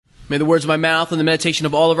May the words of my mouth and the meditation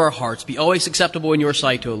of all of our hearts be always acceptable in your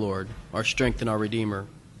sight, O Lord, our strength and our Redeemer.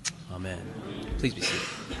 Amen. Please be seated.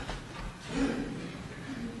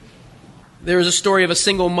 There is a story of a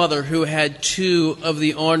single mother who had two of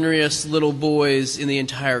the orneriest little boys in the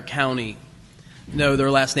entire county. No, their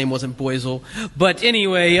last name wasn't Boisel. But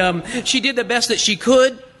anyway, she did the best that she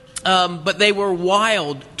could, but they were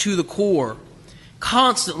wild to the core,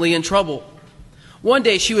 constantly in trouble. One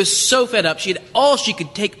day she was so fed up, she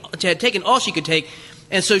had taken all she could take,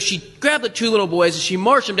 and so she grabbed the two little boys and she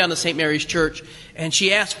marched them down to St. Mary's Church, and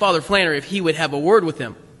she asked Father Flannery if he would have a word with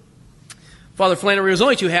them. Father Flannery was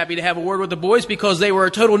only too happy to have a word with the boys because they were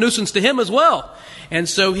a total nuisance to him as well. And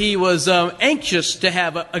so he was anxious to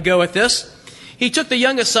have a go at this. He took the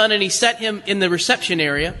youngest son and he set him in the reception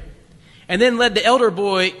area and then led the elder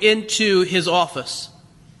boy into his office.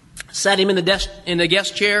 Sat him in the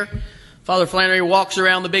guest chair. Father Flannery walks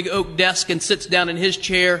around the big oak desk and sits down in his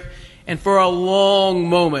chair, and for a long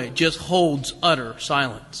moment just holds utter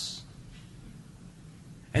silence.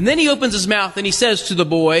 And then he opens his mouth and he says to the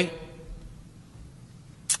boy,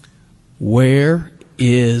 "Where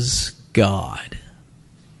is God?"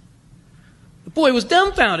 The boy was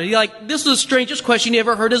dumbfounded. This was the strangest question he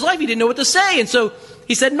ever heard in his life. He didn't know what to say, and so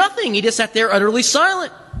he said nothing. He just sat there utterly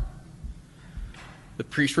silent. The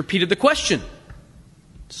priest repeated the question,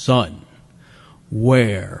 "Son,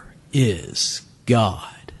 where is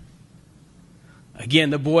God?" Again,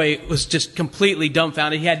 the boy was just completely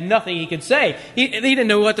dumbfounded. He had nothing he could say. He didn't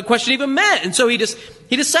know what the question even meant. And so he just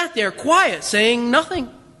sat there quiet, saying nothing.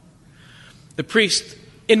 The priest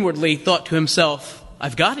inwardly thought to himself,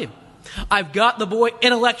 "I've got him. I've got the boy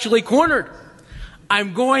intellectually cornered.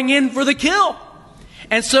 I'm going in for the kill."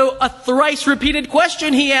 And so a thrice repeated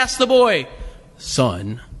question he asked the boy,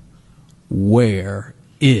 "Son, where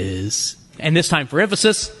is," and this time for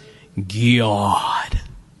emphasis, "God?"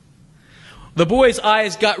 The boy's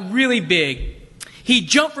eyes got really big. He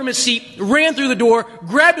jumped from his seat, ran through the door,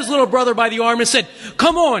 grabbed his little brother by the arm and said,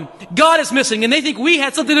 "Come on, God is missing, and they think we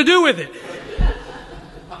had something to do with it."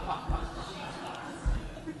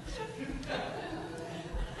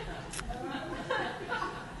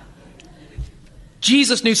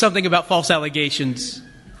 Jesus knew something about false allegations.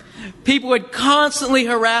 People would constantly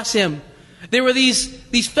harass him. There were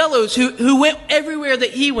these fellows who went everywhere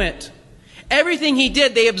that he went. Everything he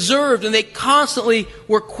did, they observed, and they constantly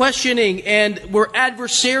were questioning and were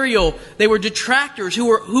adversarial. They were detractors who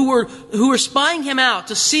were spying him out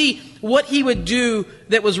to see what he would do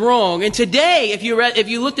that was wrong. And today, if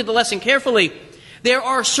you looked at the lesson carefully, there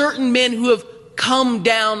are certain men who have come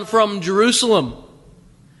down from Jerusalem.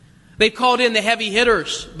 They've called in the heavy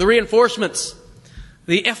hitters, the reinforcements,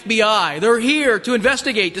 the FBI. They're here to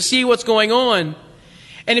investigate, to see what's going on.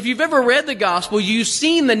 And if you've ever read the gospel, you've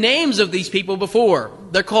seen the names of these people before.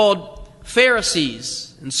 They're called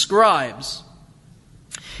Pharisees and scribes.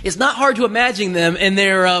 It's not hard to imagine them in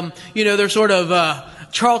their sort of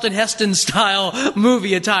Charlton Heston style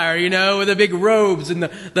movie attire, with the big robes and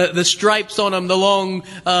the stripes on them, the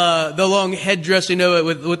long headdress,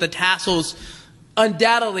 with the tassels.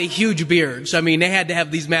 Undoubtedly huge beards. I mean, they had to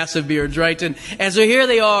have these massive beards, right? And so here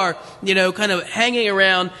they are, kind of hanging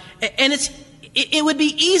around. And it would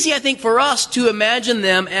be easy, I think, for us to imagine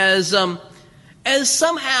them as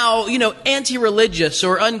somehow, anti-religious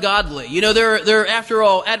or ungodly. They're after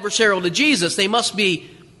all adversarial to Jesus. They must be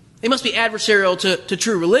adversarial to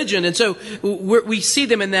true religion. And so we see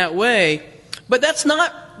them in that way. But that's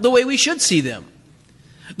not the way we should see them.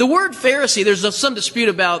 The word Pharisee, there's some dispute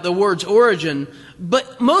about the word's origin,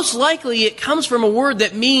 but most likely it comes from a word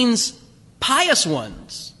that means pious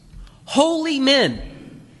ones, holy men.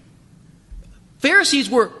 Pharisees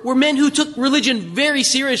were men who took religion very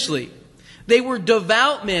seriously. They were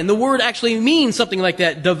devout men. The word actually means something like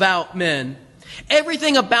that, devout men.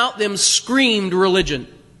 Everything about them screamed religion.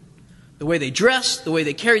 The way they dressed, the way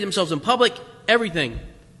they carried themselves in public, everything.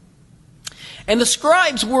 And the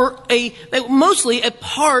scribes were mostly a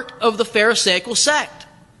part of the Pharisaical sect.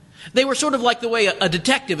 They were sort of like the way a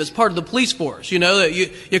detective is part of the police force. You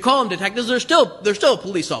call them detectives, they're still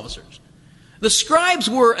police officers. The scribes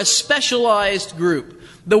were a specialized group.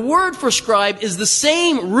 The word for scribe is the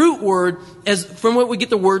same root word as from what we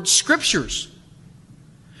get the word scriptures.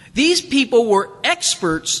 These people were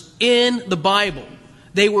experts in the Bible.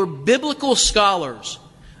 They were biblical scholars.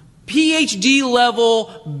 PhD level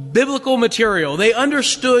biblical material. They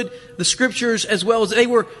understood the scriptures as well as they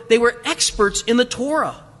were experts in the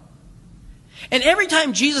Torah. And every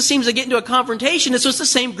time Jesus seems to get into a confrontation, it's just the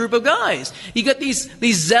same group of guys. You got these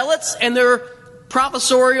zealots, and they're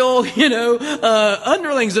professorial,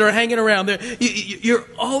 underlings that are hanging around there. You're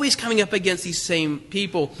always coming up against these same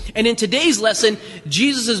people. And in today's lesson,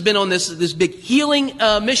 Jesus has been on this big healing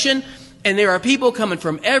mission, and there are people coming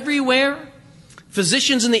from everywhere.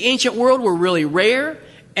 Physicians in the ancient world were really rare,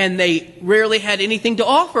 and they rarely had anything to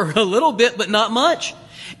offer. A little bit, but not much.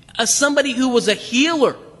 Somebody who was a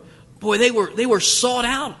healer, boy, they were sought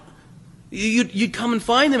out. You'd come and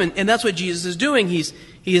find them, and that's what Jesus is doing. He's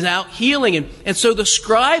out healing. And so the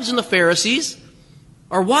scribes and the Pharisees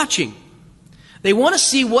are watching. They want to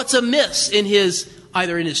see what's amiss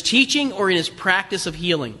either in his teaching or in his practice of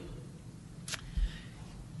healing.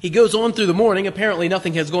 He goes on through the morning. Apparently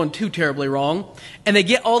nothing has gone too terribly wrong. And they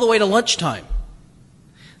get all the way to lunchtime.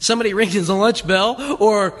 Somebody rings the lunch bell,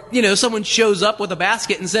 or, someone shows up with a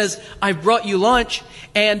basket and says, "I've brought you lunch."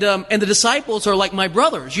 And the disciples are like my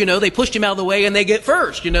brothers, they pushed him out of the way and they get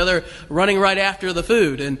first. They're running right after the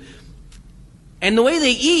food. And the way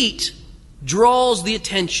they eat draws the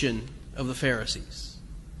attention of the Pharisees.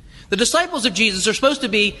 The disciples of Jesus are supposed to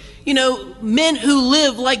be, men who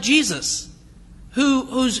live like Jesus,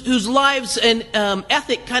 whose lives and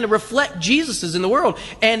ethic kind of reflect Jesus's in the world.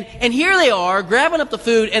 And here they are grabbing up the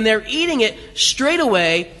food, and they're eating it straight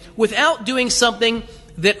away without doing something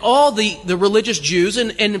that all the religious Jews,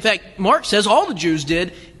 and in fact Mark says all the Jews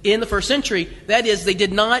did in the first century. That is, they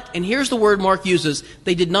did not, and here's the word Mark uses,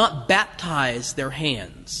 they did not baptize their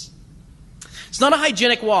hands. It's not a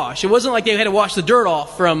hygienic wash. It wasn't like they had to wash the dirt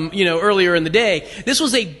off from, earlier in the day. This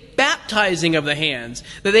was a baptizing of the hands,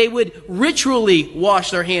 that they would ritually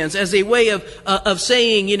wash their hands as a way of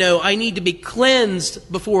saying, I need to be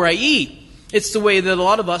cleansed before I eat. It's the way that a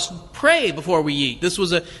lot of us pray before we eat. This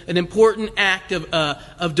was an important act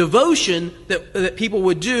of devotion that people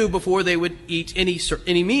would do before they would eat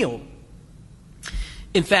any meal.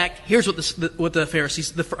 In fact, here's what the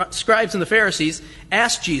Pharisees, the scribes and the Pharisees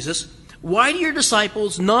asked Jesus, "Why do your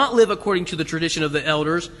disciples not live according to the tradition of the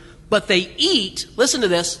elders, but they eat," listen to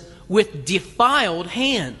this, "with defiled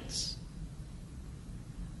hands?"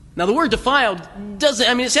 Now the word defiled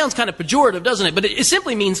it sounds kind of pejorative, doesn't it? But it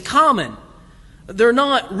simply means common. They're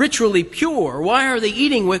not ritually pure. Why are they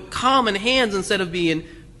eating with common hands instead of being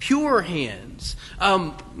pure hands?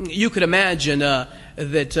 You could imagine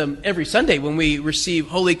that every Sunday when we receive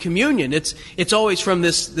Holy Communion, it's always from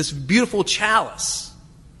this beautiful chalice.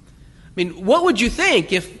 What would you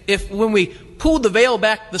think if when we pulled the veil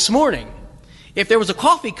back this morning, if there was a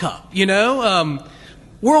coffee cup,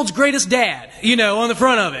 world's greatest dad, on the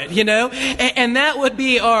front of it, and that would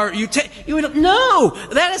be no,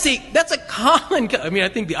 that's a common cup. I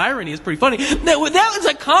think the irony is pretty funny. That was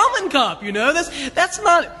a common cup,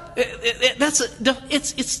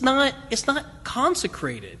 it's not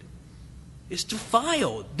consecrated. It's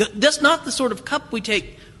defiled. That's not the sort of cup we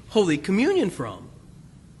take Holy Communion from.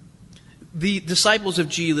 The disciples of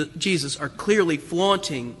Jesus are clearly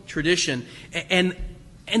flaunting tradition, and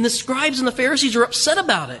the scribes and the Pharisees are upset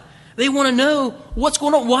about it. They want to know what's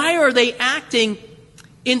going on. Why are they acting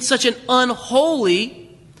in such an unholy,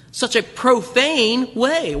 such a profane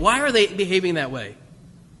way? Why are they behaving that way?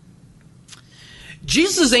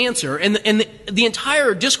 Jesus' answer and the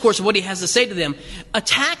entire discourse of what he has to say to them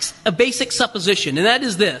attacks a basic supposition, and that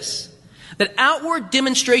is this: that outward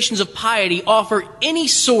demonstrations of piety offer any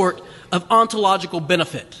sort of ontological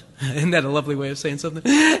benefit. Isn't that a lovely way of saying something?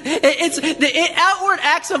 It's the outward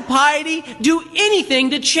acts of piety do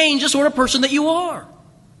anything to change the sort of person that you are.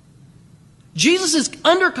 Jesus is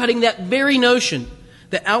undercutting that very notion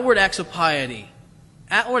that outward acts of piety,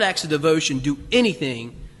 outward acts of devotion do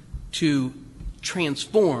anything to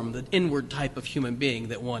transform the inward type of human being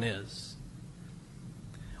that one is.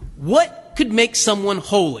 What could make someone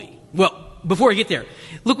holy? Well, before we get there,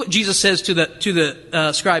 look what Jesus says to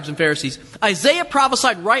the scribes and Pharisees. Isaiah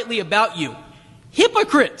prophesied rightly about you,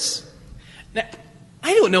 hypocrites. Now,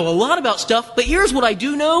 I don't know a lot about stuff, but here's what I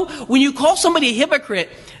do know. When you call somebody a hypocrite,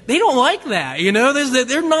 they don't like that.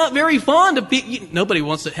 They're not very fond of people. Nobody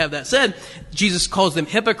wants to have that said. Jesus calls them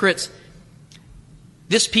hypocrites.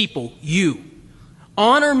 This people, you,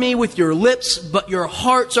 honor me with your lips, but your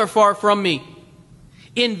hearts are far from me.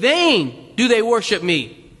 In vain do they worship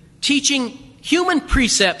me, teaching human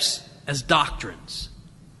precepts as doctrines.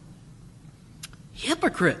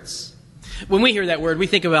 Hypocrites. When we hear that word, we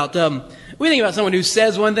think about someone who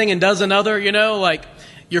says one thing and does another. Like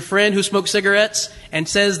your friend who smokes cigarettes and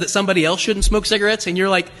says that somebody else shouldn't smoke cigarettes, and you're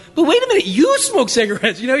like, but wait a minute, you smoke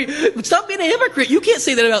cigarettes. Stop being a hypocrite. You can't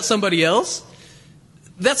say that about somebody else.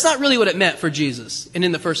 That's not really what it meant for Jesus and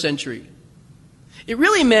in the first century. It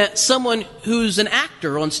really meant someone who's an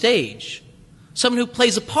actor on stage. Someone who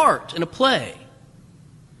plays a part in a play.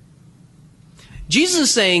 Jesus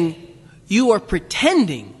is saying, you are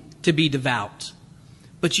pretending to be devout,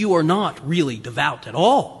 but you are not really devout at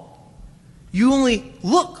all. You only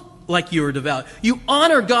look like you are devout. You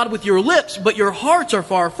honor God with your lips, but your hearts are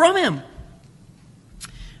far from Him.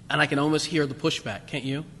 And I can almost hear the pushback, can't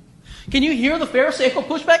you? Can you hear the Pharisaical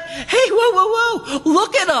pushback? Hey, whoa, whoa, whoa,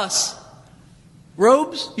 look at us.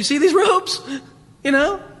 Robes, you see these robes? You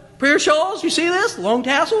know, prayer shawls, you see this? Long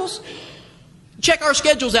tassels. Check our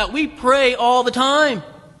schedules out. We pray all the time.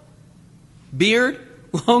 Beard,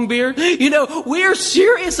 long beard. You know, we are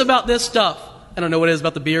serious about this stuff. I don't know what it is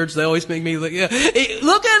about the beards. They always make me look, yeah.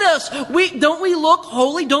 Look at us. Don't we look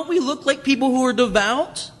holy? Don't we look like people who are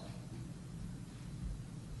devout?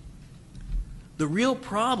 The real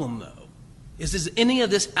problem, though, is does any of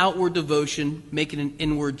this outward devotion making an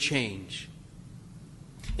inward change?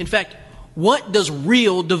 In fact, what does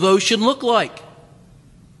real devotion look like?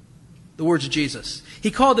 The words of Jesus. He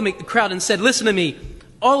called the crowd and said, listen to me,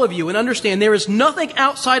 all of you, and understand there is nothing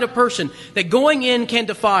outside a person that going in can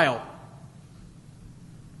defile.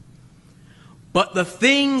 But the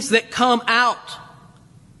things that come out,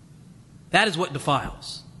 that is what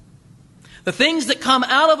defiles. The things that come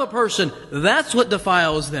out of a person, that's what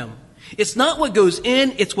defiles them. It's not what goes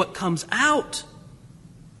in, it's what comes out.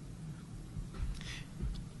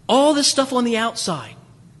 All this stuff on the outside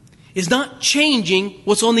is not changing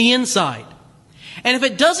what's on the inside. And if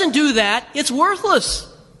it doesn't do that, it's worthless.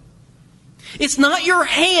 It's not your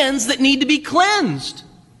hands that need to be cleansed.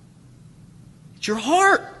 It's your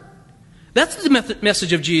heart. That's the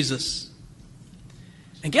message of Jesus.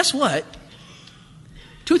 And guess what?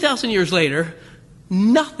 2,000 years later,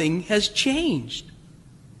 nothing has changed.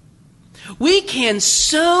 We can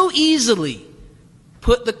so easily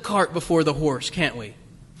put the cart before the horse, can't we?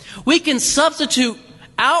 We can substitute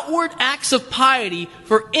outward acts of piety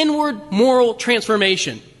for inward moral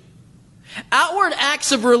transformation. Outward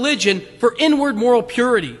acts of religion for inward moral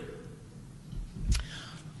purity.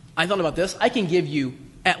 I thought about this. I can give you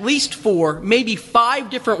at least 4, maybe 5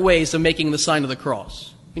 different ways of making the sign of the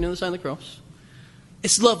cross. You know the sign of the cross?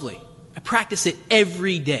 It's lovely. I practice it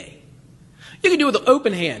every day. You can do it with an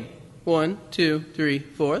open hand. 1, 2, 3,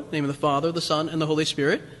 4. In the name of the Father, the Son, and the Holy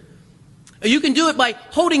Spirit. You can do it by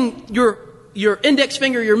holding your index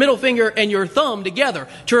finger, your middle finger, and your thumb together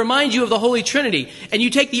to remind you of the Holy Trinity. And you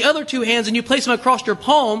take the other 2 hands and you place them across your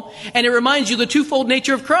palm, and it reminds you of the twofold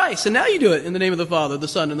nature of Christ. And now you do it in the name of the Father, the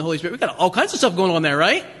Son, and the Holy Spirit. We've got all kinds of stuff going on there,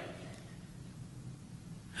 right?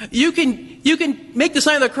 You can make the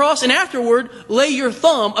sign of the cross and afterward lay your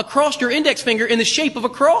thumb across your index finger in the shape of a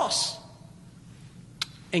cross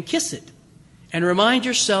and kiss it and remind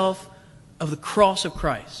yourself of the cross of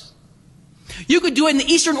Christ. You could do it in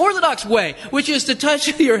the Eastern Orthodox way, which is to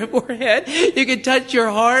touch your forehead. You can touch your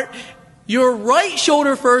heart, your right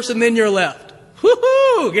shoulder first and then your left.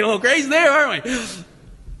 Woohoo! Get a little crazy there, aren't we?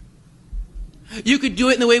 You could do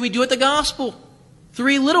it in the way we do it the gospel.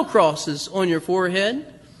 3 little crosses on your forehead,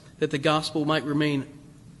 that the gospel might remain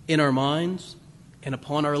in our minds and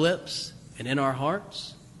upon our lips and in our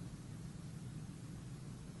hearts.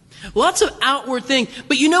 Lots of outward things.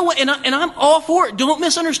 But you know what? And I'm all for it. Don't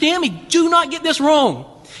misunderstand me. Do not get this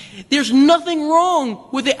wrong. There's nothing wrong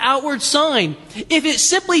with the outward sign if it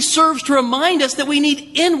simply serves to remind us that we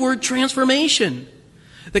need inward transformation.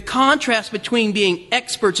 The contrast between being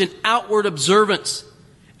experts in outward observance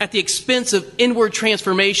at the expense of inward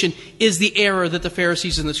transformation is the error that the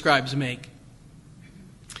Pharisees and the scribes make.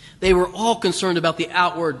 They were all concerned about the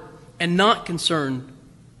outward and not concerned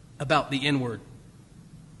about the inward.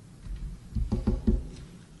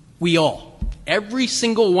 We all, every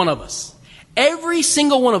single one of us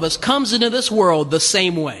comes into this world the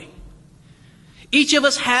same way. Each of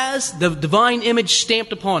us has the divine image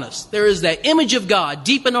stamped upon us. There is that image of God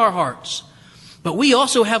deep in our hearts. But we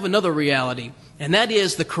also have another reality, and that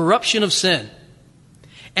is the corruption of sin.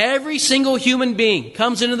 Every single human being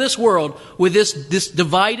comes into this world with this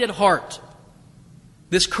divided heart,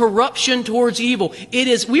 this corruption towards evil.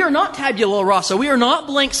 We are not tabula rasa. We are not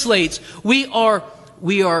blank slates. We are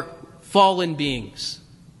fallen beings.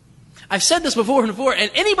 I've said this before and before,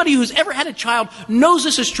 and anybody who's ever had a child knows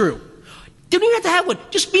this is true. Don't even have to have one.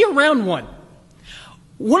 Just be around one.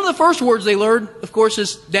 One of the first words they learn, of course,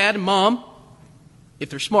 is dad and mom, if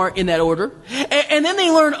they're smart, in that order. And then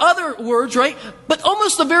they learn other words, right? But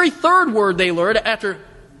almost the very third word they learn after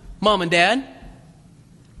mom and dad,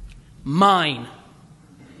 mine.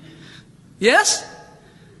 Yes?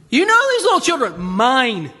 You know these little children,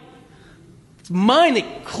 mine. It's mine. They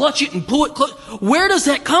clutch it and pull it. Where does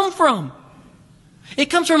that come from? It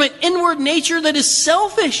comes from an inward nature that is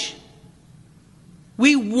selfish.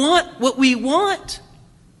 We want what we want.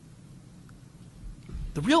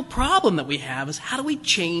 The real problem that we have is, how do we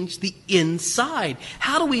change the inside?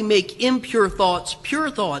 How do we make impure thoughts pure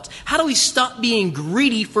thoughts? How do we stop being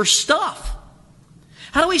greedy for stuff?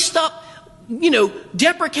 How do we stop,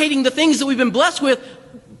 deprecating the things that we've been blessed with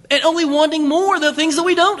and only wanting more of the things that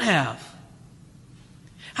we don't have?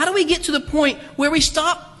 How do we get to the point where we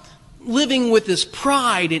stop living with this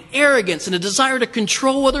pride and arrogance and a desire to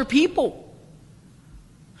control other people?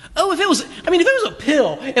 Oh, if it was a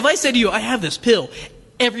pill, if I said to you, I have this pill,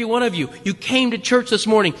 every one of you came to church this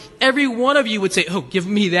morning, every one of you would say, oh, give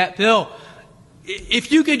me that pill.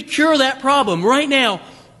 If you could cure that problem right now,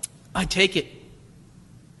 I'd take it.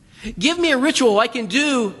 Give me a ritual I can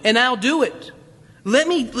do, and I'll do it.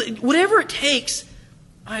 Whatever it takes,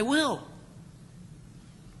 I will.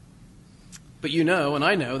 But and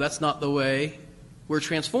I know, that's not the way we're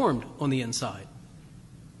transformed on the inside.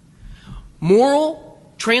 Moral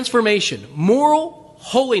transformation, moral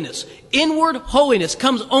holiness, inward holiness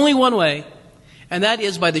comes only one way, and that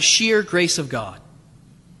is by the sheer grace of God.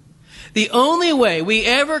 The only way we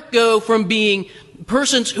ever go from being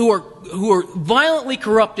persons who are violently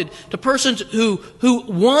corrupted to persons who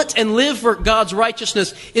want and live for God's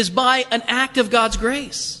righteousness is by an act of God's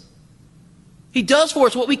grace. He does for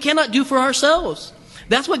us what we cannot do for ourselves.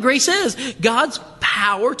 That's what grace is. God's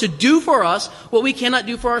power to do for us what we cannot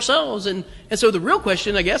do for ourselves. And so the real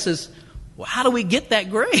question, I guess, is, well, how do we get that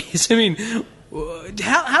grace? How do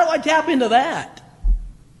I tap into that?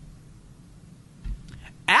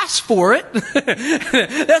 Ask for it.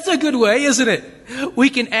 That's a good way, isn't it? We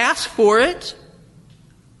can ask for it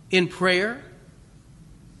in prayer.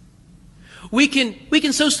 We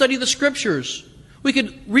can so study the Scriptures. We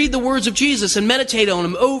could read the words of Jesus and meditate on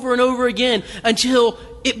them over and over again until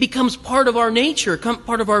it becomes part of our nature,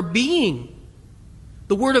 part of our being.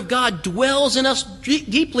 The Word of God dwells in us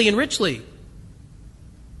deeply and richly.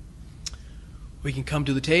 We can come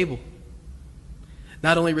to the table.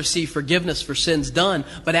 Not only receive forgiveness for sins done,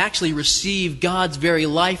 but actually receive God's very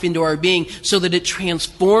life into our being so that it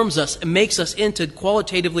transforms us and makes us into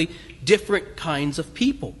qualitatively different kinds of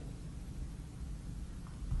people.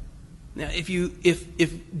 Now,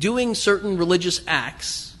 if doing certain religious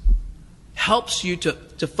acts helps you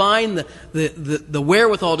to find the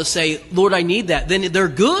wherewithal to say, Lord, I need that, then they're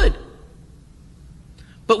good.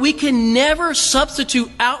 But we can never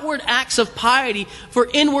substitute outward acts of piety for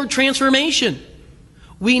inward transformation.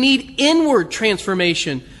 We need inward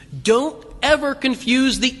transformation. Don't ever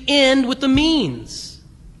confuse the end with the means.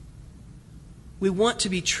 We want to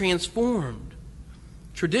be transformed.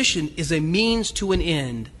 Tradition is a means to an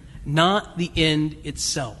end, not the end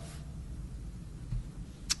itself.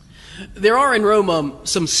 There are in Rome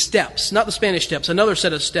some steps, not the Spanish steps, another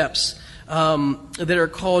set of steps that are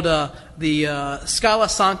called the Scala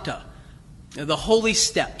Sancta, the Holy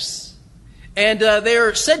Steps. And they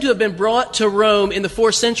are said to have been brought to Rome in the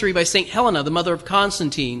 4th century by St. Helena, the mother of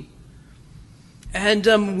Constantine.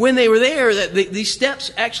 And when they were there, these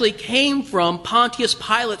steps actually came from Pontius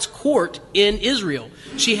Pilate's court in Israel.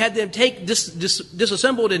 She had them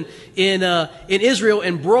disassembled in Israel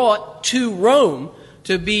and brought to Rome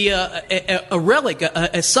to be a relic,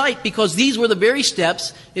 a site, because these were the very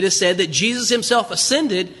steps, it is said, that Jesus himself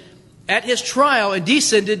ascended at his trial and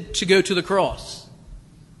descended to go to the cross.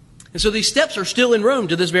 And so these steps are still in Rome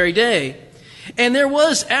to this very day. And there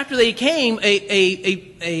was, after they came,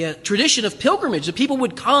 a tradition of pilgrimage. The people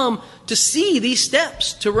would come to see these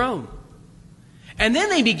steps to Rome. And then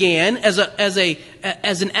they began, as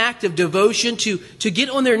an act of devotion, to get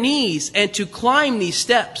on their knees and to climb these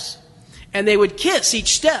steps. And they would kiss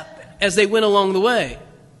each step as they went along the way.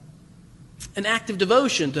 An act of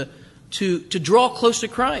devotion to draw close to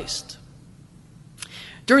Christ.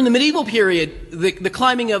 During the medieval period, the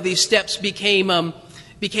climbing of these steps became an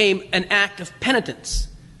act of penitence.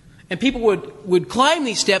 And people would climb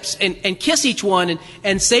these steps and kiss each one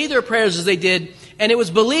and say their prayers as they did. And it was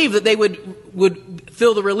believed that they would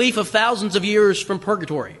feel the relief of thousands of years from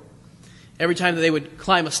purgatory. Every time that they would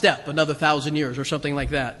climb a step, another 1,000 years or something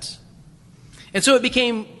like that. And so it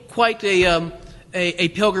became quite a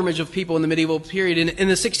pilgrimage of people in the medieval period. In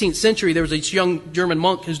the 16th century, there was this young German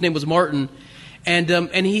monk whose name was Martin.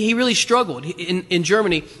 And he really struggled. In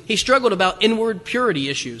Germany, he struggled about inward purity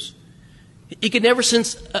issues. He could never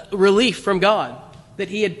sense relief from God, that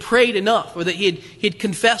he had prayed enough or that he had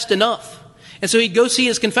confessed enough. And so he'd go see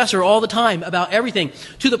his confessor all the time about everything,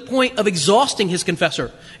 to the point of exhausting his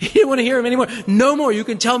confessor. He didn't want to hear him anymore. No more. You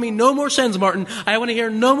can tell me no more sins, Martin. I want to hear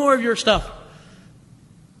no more of your stuff.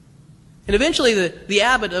 And eventually the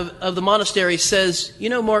abbot of the monastery says,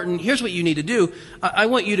 Martin, here's what you need to do. I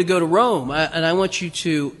want you to go to Rome, and I want you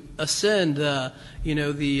to ascend, the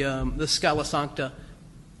Scala Sancta.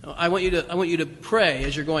 I want you to pray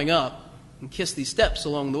as you're going up and kiss these steps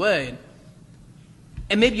along the way.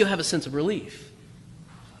 And maybe you'll have a sense of relief.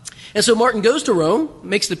 And so Martin goes to Rome,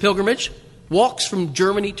 makes the pilgrimage, walks from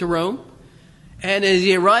Germany to Rome. And as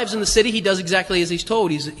he arrives in the city, he does exactly as he's told.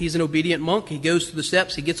 He's an obedient monk. He goes to the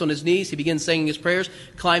steps. He gets on his knees. He begins saying his prayers,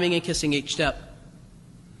 climbing and kissing each step.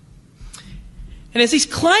 And as he's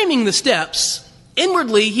climbing the steps,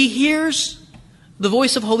 inwardly he hears the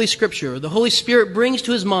voice of Holy Scripture. The Holy Spirit brings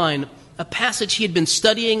to his mind a passage he had been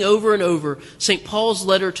studying over and over, St. Paul's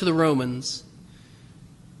letter to the Romans.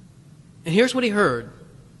 And here's what he heard.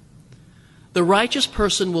 The righteous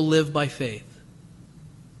person will live by faith.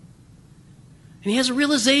 And he has a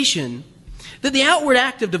realization that the outward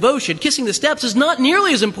act of devotion, kissing the steps, is not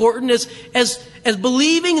nearly as important as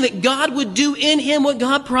believing that God would do in him what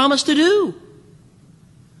God promised to do.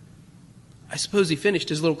 I suppose he finished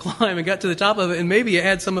his little climb and got to the top of it, and maybe it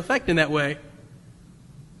had some effect in that way.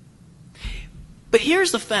 But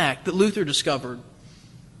here's the fact that Luther discovered.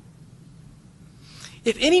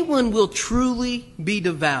 If anyone will truly be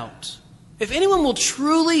devout, if anyone will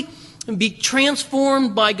truly be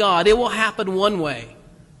transformed by God, it will happen one way.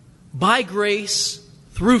 By grace,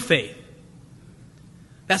 through faith.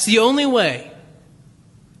 That's the only way.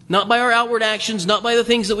 Not by our outward actions, not by the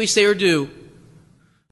things that we say or do.